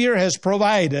Savior has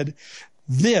provided.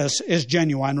 This is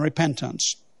genuine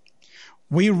repentance.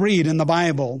 We read in the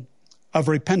Bible of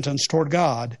repentance toward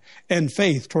God and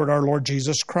faith toward our Lord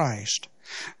Jesus Christ.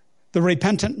 The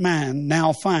repentant man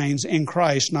now finds in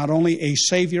Christ not only a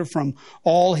Savior from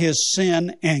all his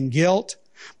sin and guilt,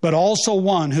 but also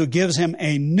one who gives him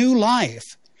a new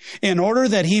life in order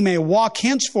that he may walk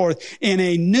henceforth in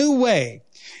a new way.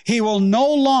 He will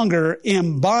no longer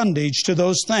in bondage to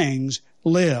those things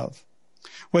live,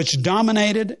 which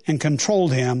dominated and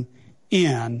controlled him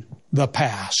in the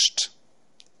past.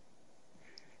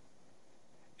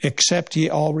 Except ye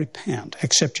repent,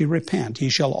 ye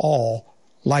shall all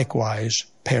likewise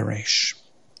perish.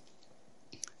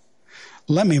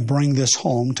 Let me bring this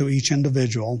home to each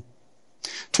individual.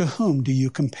 To whom do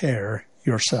you compare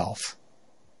yourself?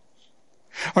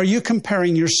 Are you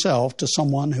comparing yourself to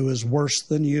someone who is worse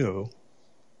than you,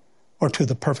 or to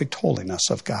the perfect holiness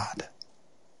of God?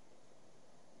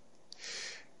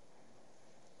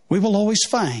 We will always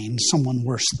find someone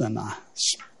worse than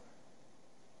us.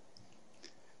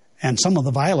 And some of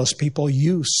the vilest people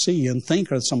you see and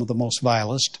think are some of the most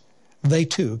vilest, they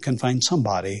too can find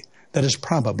somebody that is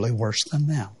probably worse than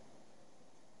them,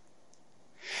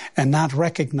 and not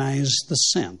recognize the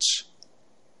sense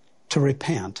to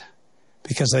repent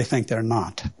because they think they're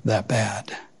not that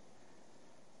bad.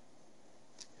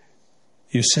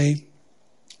 You see,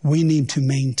 we need to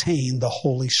maintain the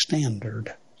holy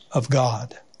standard of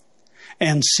God.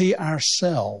 and see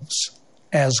ourselves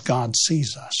as God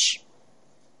sees us.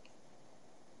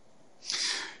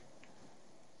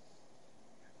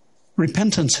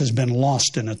 Repentance has been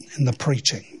lost in the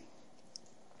preaching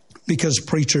because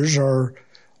preachers are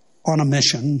on a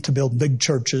mission to build big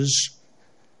churches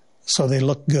so they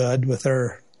look good with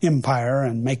their empire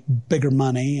and make bigger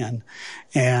money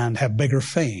and have bigger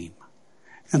fame.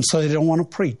 And so they don't want to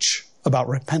preach about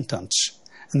repentance,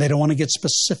 and they don't want to get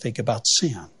specific about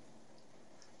sin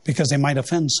because they might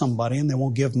offend somebody and they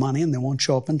won't give money and they won't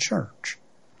show up in church.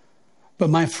 But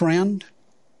my friend,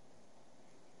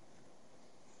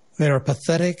 they are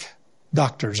pathetic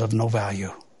doctors of no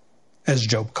value, as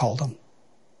Job called them,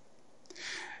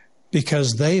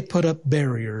 because they put up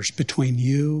barriers between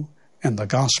you and the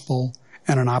gospel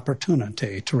and an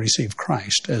opportunity to receive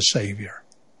Christ as Savior.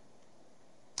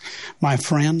 My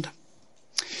friend,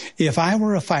 if I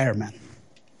were a fireman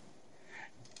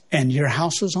and your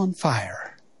house was on fire,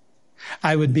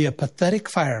 I would be a pathetic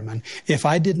fireman if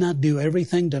I did not do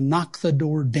everything to knock the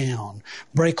door down,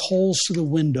 break holes through the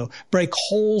window, break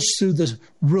holes through the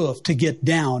roof to get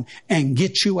down and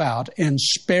get you out and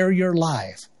spare your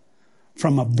life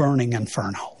from a burning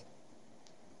inferno.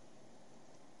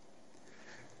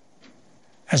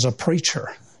 As a preacher,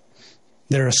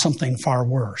 there is something far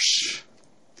worse.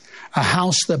 A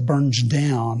house that burns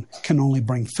down can only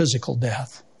bring physical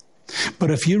death.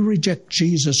 But if you reject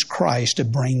Jesus Christ,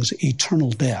 it brings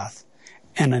eternal death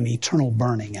and an eternal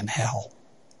burning in hell.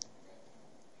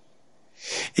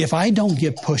 If I don't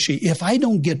get pushy, if I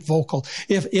don't get vocal,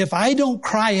 if I don't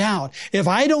cry out, if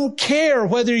I don't care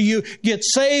whether you get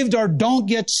saved or don't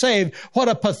get saved, what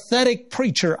a pathetic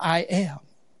preacher I am.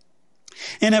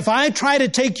 And if I try to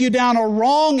take you down a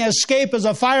wrong escape as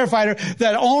a firefighter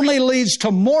that only leads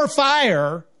to more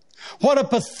fire, what a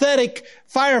pathetic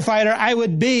firefighter I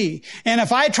would be. And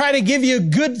if I try to give you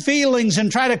good feelings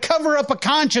and try to cover up a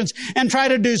conscience and try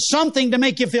to do something to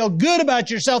make you feel good about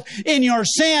yourself in your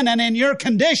sin and in your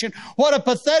condition, what a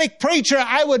pathetic preacher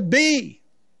I would be.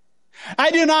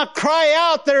 I do not cry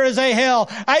out there is a hell.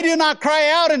 I do not cry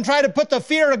out and try to put the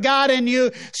fear of God in you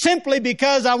simply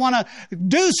because I want to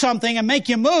do something and make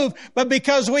you move, but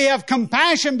because we have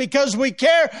compassion, because we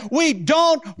care. We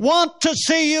don't want to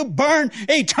see you burn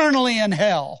eternally in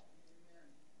hell.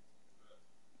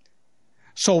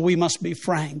 So we must be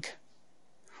frank.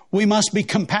 We must be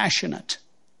compassionate.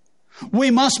 We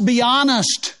must be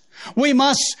honest. We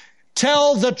must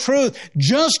tell the truth,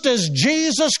 just as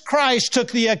Jesus Christ took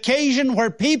the occasion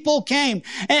where people came.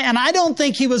 And I don't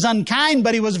think he was unkind,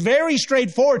 but he was very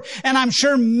straightforward. And I'm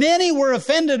sure many were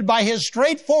offended by his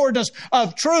straightforwardness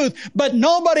of truth. But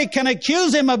nobody can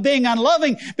accuse him of being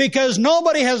unloving because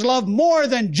nobody has loved more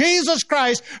than Jesus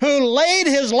Christ, who laid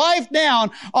his life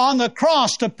down on the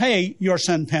cross to pay your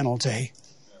sin penalty.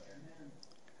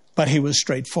 But he was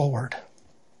straightforward.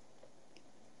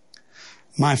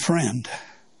 My friend,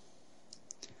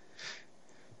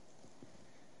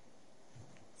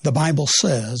 the Bible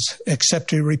says,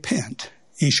 except ye repent,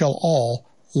 ye shall all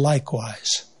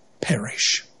likewise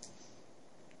perish.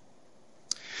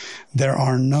 There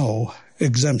are no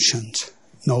exemptions,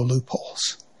 no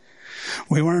loopholes.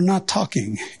 We were not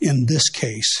talking in this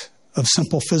case of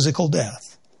simple physical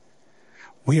death.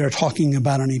 We are talking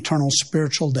about an eternal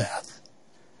spiritual death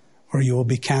where you will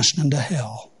be cast into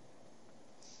hell,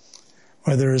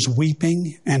 where there is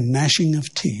weeping and gnashing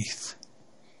of teeth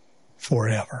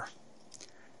forever,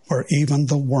 where even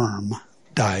the worm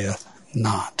dieth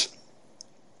not.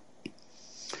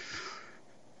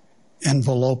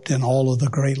 Enveloped in all of the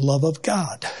great love of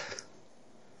God,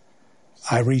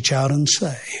 I reach out and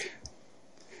say,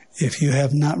 if you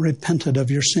have not repented of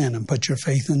your sin and put your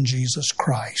faith in Jesus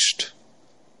Christ,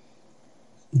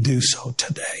 do so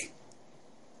today.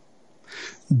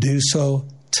 Do so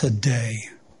today.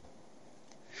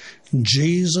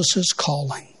 Jesus is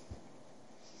calling.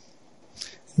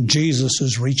 Jesus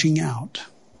is reaching out.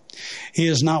 He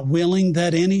is not willing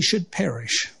that any should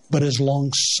perish, but is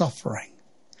long-suffering.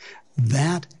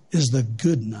 That is the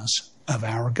goodness of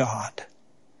our God.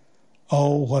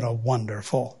 Oh, what a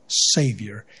wonderful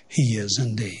Savior He is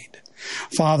indeed.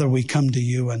 Father, we come to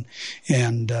you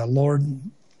and Lord,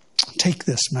 take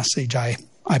this message, I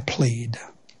plead.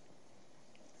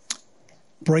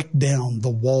 Break down the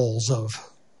walls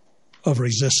of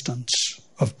resistance,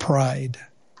 of pride.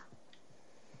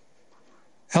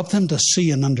 Help them to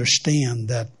see and understand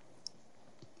that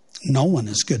no one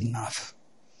is good enough.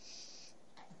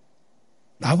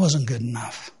 I wasn't good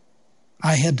enough.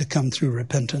 I had to come through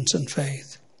repentance and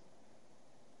faith.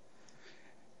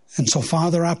 And so,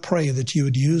 Father, I pray that you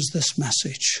would use this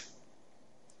message.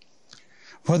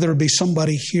 Whether it be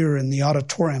somebody here in the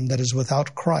auditorium that is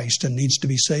without Christ and needs to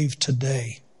be saved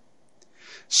today,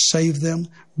 save them,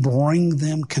 bring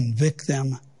them, convict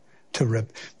them,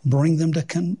 bring them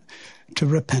to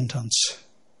repentance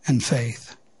and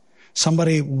faith.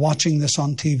 Somebody watching this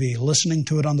on TV, listening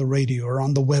to it on the radio or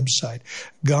on the website,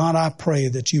 God, I pray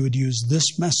that you would use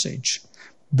this message,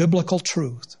 biblical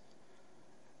truth,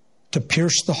 to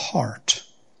pierce the heart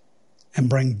and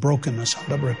bring brokenness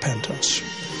out of repentance.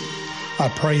 I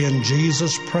pray in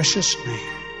Jesus' precious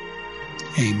name.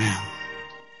 Amen.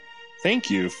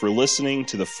 Thank you for listening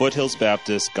to the Foothills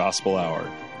Baptist Gospel Hour.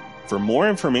 For more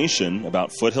information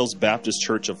about Foothills Baptist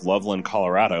Church of Loveland,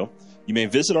 Colorado, you may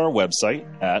visit our website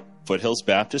at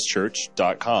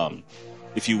foothillsbaptistchurch.com.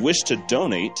 If you wish to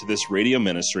donate to this radio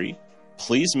ministry,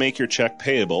 please make your check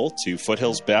payable to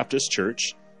Foothills Baptist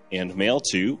Church and mail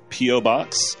to P.O.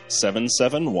 Box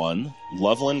 771,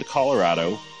 Loveland,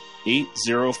 Colorado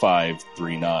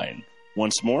 80539.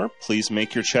 Once more, please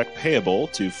make your check payable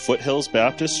to Foothills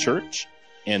Baptist Church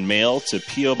and mail to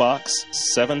P.O. Box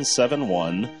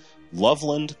 771,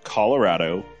 Loveland,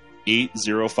 Colorado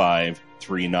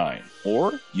 80539.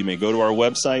 Or you may go to our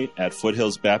website at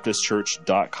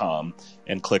foothillsbaptistchurch.com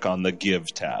and click on the Give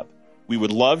tab. We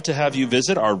would love to have you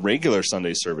visit our regular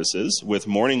Sunday services with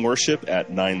morning worship at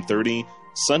 9:30,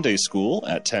 Sunday school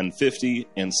at 10:50,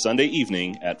 and Sunday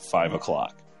evening at 5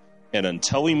 o'clock. And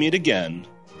until we meet again,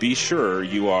 be sure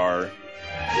you are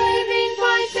living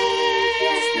by faith,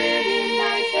 yes, living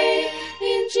by faith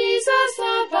in Jesus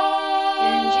above,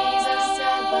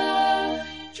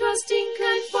 trusting,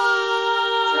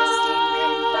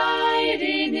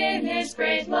 confiding in His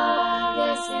great love,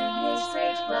 yes, in His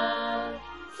great love.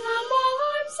 From all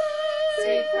harm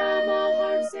safe, from all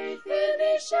harm safe, in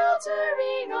His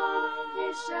sheltering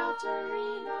arms,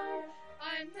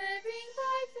 I'm living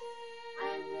by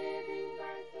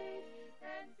faith,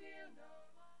 and feel no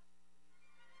harm.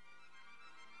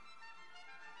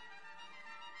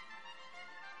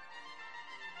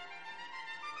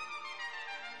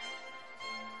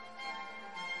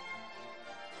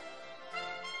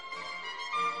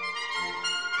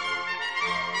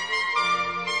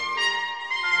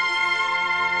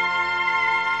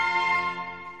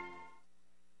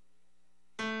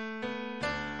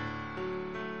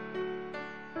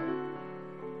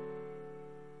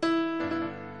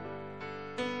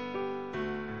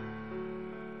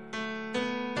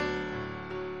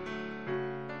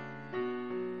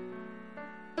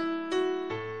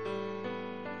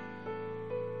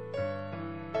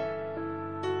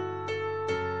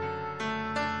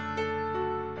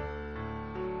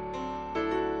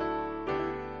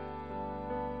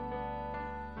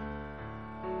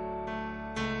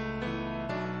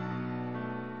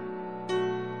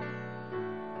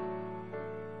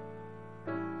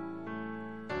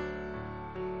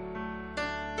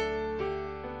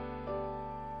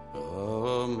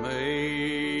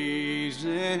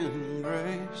 Amazing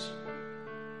grace,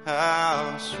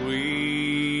 how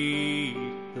sweet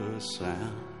the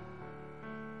sound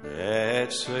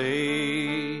that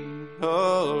saved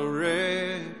a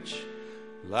wretch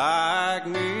like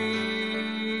me.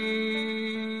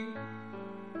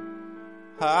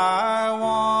 I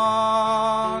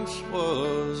once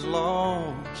was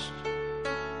lost,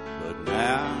 but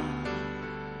now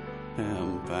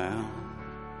am found.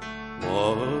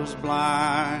 Was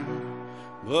blind,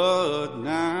 but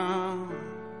now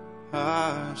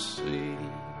I see.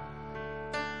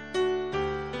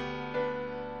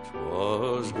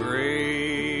 'Twas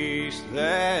grace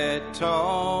that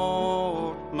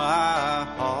taught my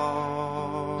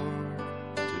heart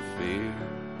to fear,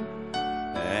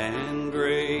 and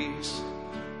grace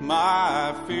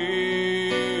my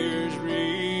fears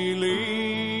relieve.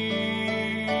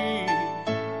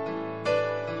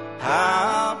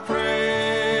 How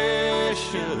precious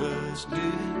did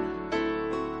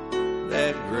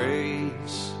that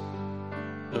grace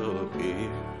appear,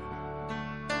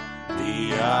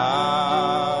 the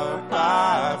hour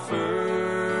I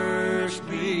first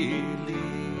believed.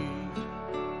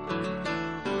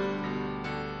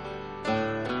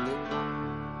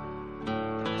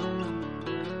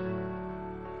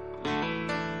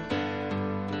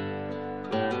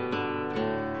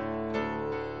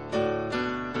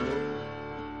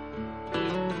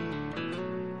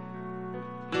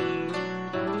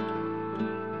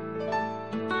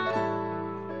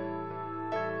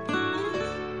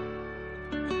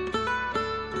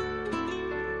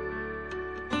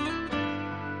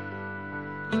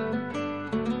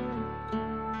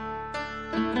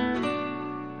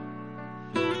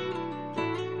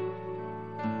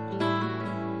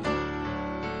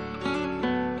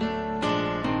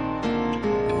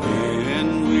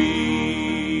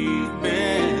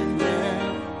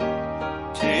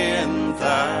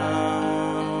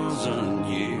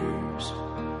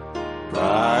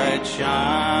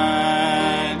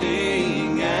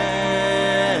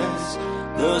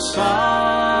 sun.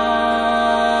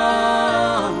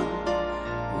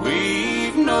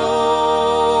 We've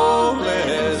no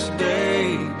less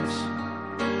days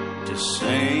to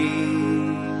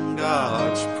sing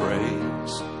God's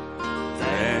praise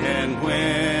than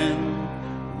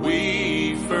when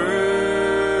we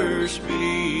first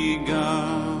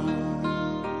begun.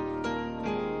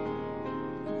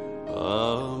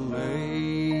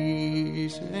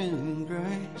 Amazing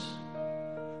grace,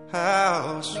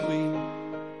 how sweet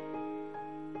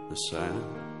the sound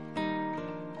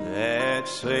that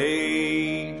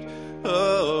saved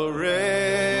a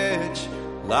wretch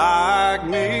like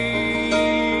me.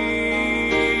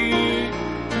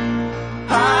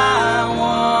 I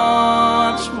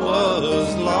once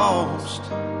was lost,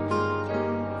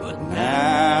 but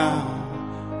now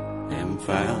am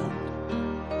found.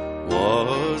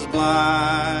 Was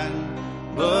blind,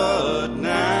 but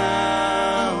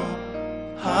now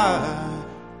I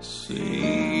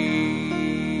see.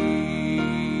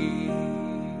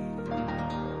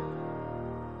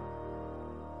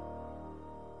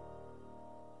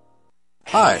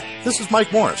 Hi, this is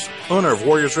Mike Morris, owner of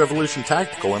Warriors Revolution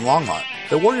Tactical in Longmont.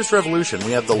 At Warriors Revolution,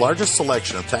 we have the largest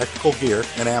selection of tactical gear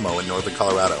and ammo in northern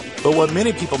Colorado. But what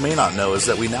many people may not know is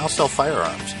that we now sell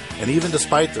firearms. And even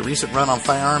despite the recent run on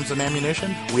firearms and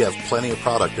ammunition, we have plenty of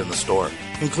product in the store,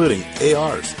 including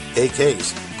ARs,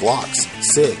 AKs, Glocks,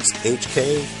 SIGs,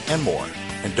 HK, and more.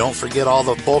 And don't forget all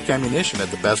the bulk ammunition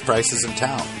at the best prices in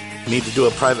town. Need to do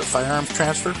a private firearms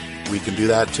transfer? We can do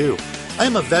that too. I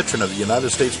am a veteran of the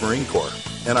United States Marine Corps,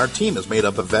 and our team is made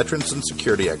up of veterans and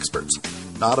security experts,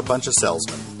 not a bunch of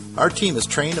salesmen. Our team is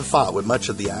trained and fought with much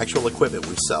of the actual equipment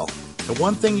we sell. And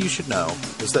one thing you should know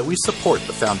is that we support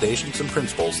the foundations and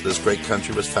principles this great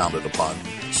country was founded upon.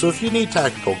 So if you need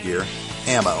tactical gear,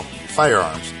 ammo,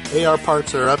 firearms, AR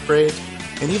parts or upgrades,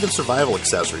 and even survival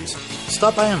accessories,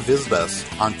 stop by and visit us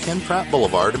on Ken Pratt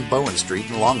Boulevard and Bowen Street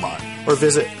in Longmont, or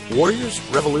visit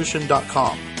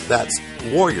warriorsrevolution.com. That's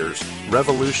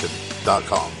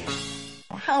warriorsrevolution.com.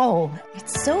 Wow,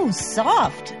 it's so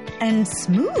soft and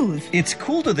smooth. It's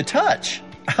cool to the touch.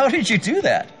 How did you do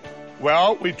that?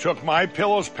 Well, we took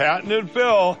MyPillow's patented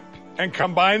fill and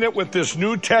combined it with this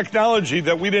new technology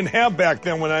that we didn't have back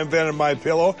then when I invented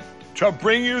MyPillow to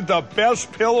bring you the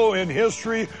best pillow in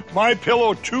history,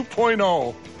 MyPillow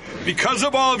 2.0. Because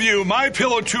of all of you,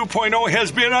 MyPillow 2.0 has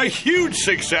been a huge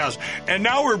success. And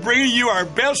now we're bringing you our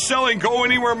best-selling Go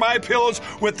Anywhere MyPillows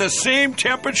with the same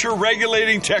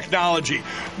temperature-regulating technology.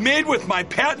 Made with my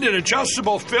patented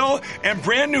adjustable fill and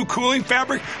brand-new cooling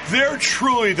fabric, they're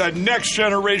truly the next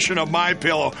generation of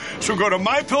MyPillow. So go to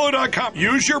MyPillow.com,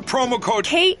 use your promo code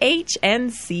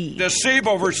KHNC to save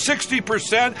over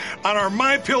 60% on our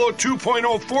MyPillow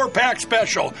 2.0 4-pack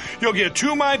special. You'll get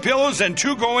 2 MyPillows and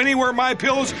 2 Go Anywhere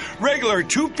MyPillows, regular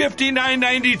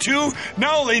 $259.92,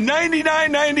 now only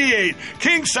 $99.98.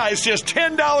 King size just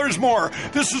 $10 more.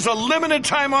 This is a limited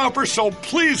time offer, so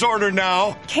please order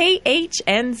now.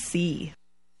 KHNC.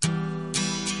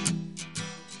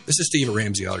 This is Steve at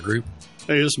Ramsey Auto Group.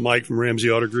 Hey, this is Mike from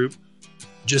Ramsey Auto Group.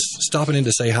 Just stopping in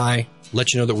to say hi,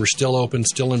 let you know that we're still open,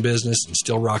 still in business, and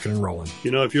still rocking and rolling.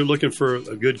 You know, if you're looking for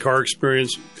a good car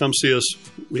experience, come see us.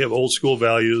 We have old school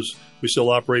values. We still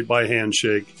operate by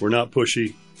handshake. We're not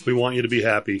pushy. We want you to be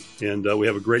happy, and we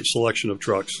have a great selection of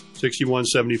trucks.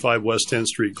 6175 West 10th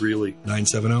Street, Greeley.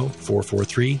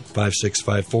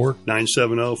 970-443-5654.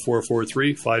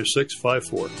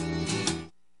 970-443-5654.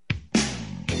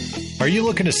 Are you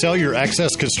looking to sell your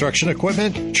excess construction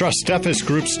equipment? Trust Steffes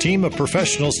Group's team of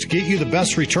professionals to get you the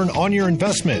best return on your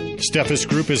investment. Steffes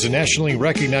Group is a nationally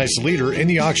recognized leader in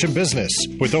the auction business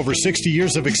with over 60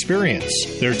 years of experience.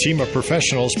 Their team of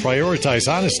professionals prioritize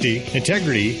honesty,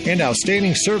 integrity, and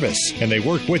outstanding service, and they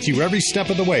work with you every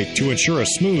step of the way to ensure a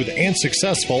smooth and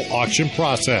successful auction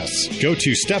process. Go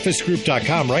to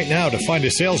SteffesGroup.com right now to find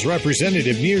a sales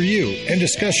representative near you and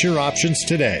discuss your options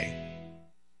today.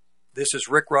 This is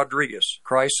Rick Rodriguez.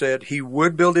 Christ said he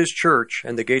would build his church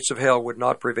and the gates of hell would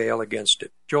not prevail against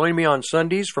it. Join me on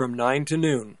Sundays from 9 to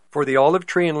noon for the Olive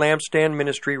Tree and Lampstand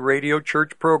Ministry Radio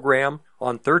Church program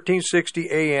on 1360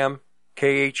 AM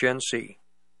KHNC.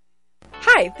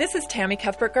 Hi, this is Tammy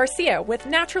Cuthbert Garcia with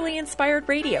Naturally Inspired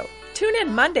Radio. Tune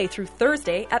in Monday through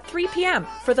Thursday at 3 p.m.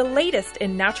 for the latest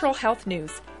in natural health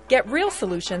news. Get real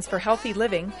solutions for healthy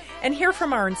living and hear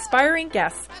from our inspiring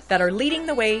guests that are leading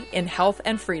the way in health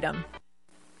and freedom.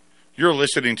 You're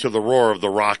listening to the Roar of the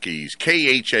Rockies,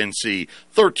 KHNC,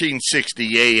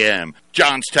 1360 AM,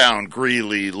 Johnstown,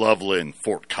 Greeley, Loveland,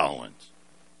 Fort Collins.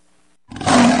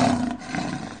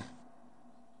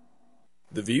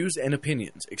 The views and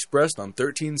opinions expressed on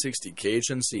 1360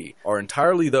 KHNC are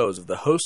entirely those of the host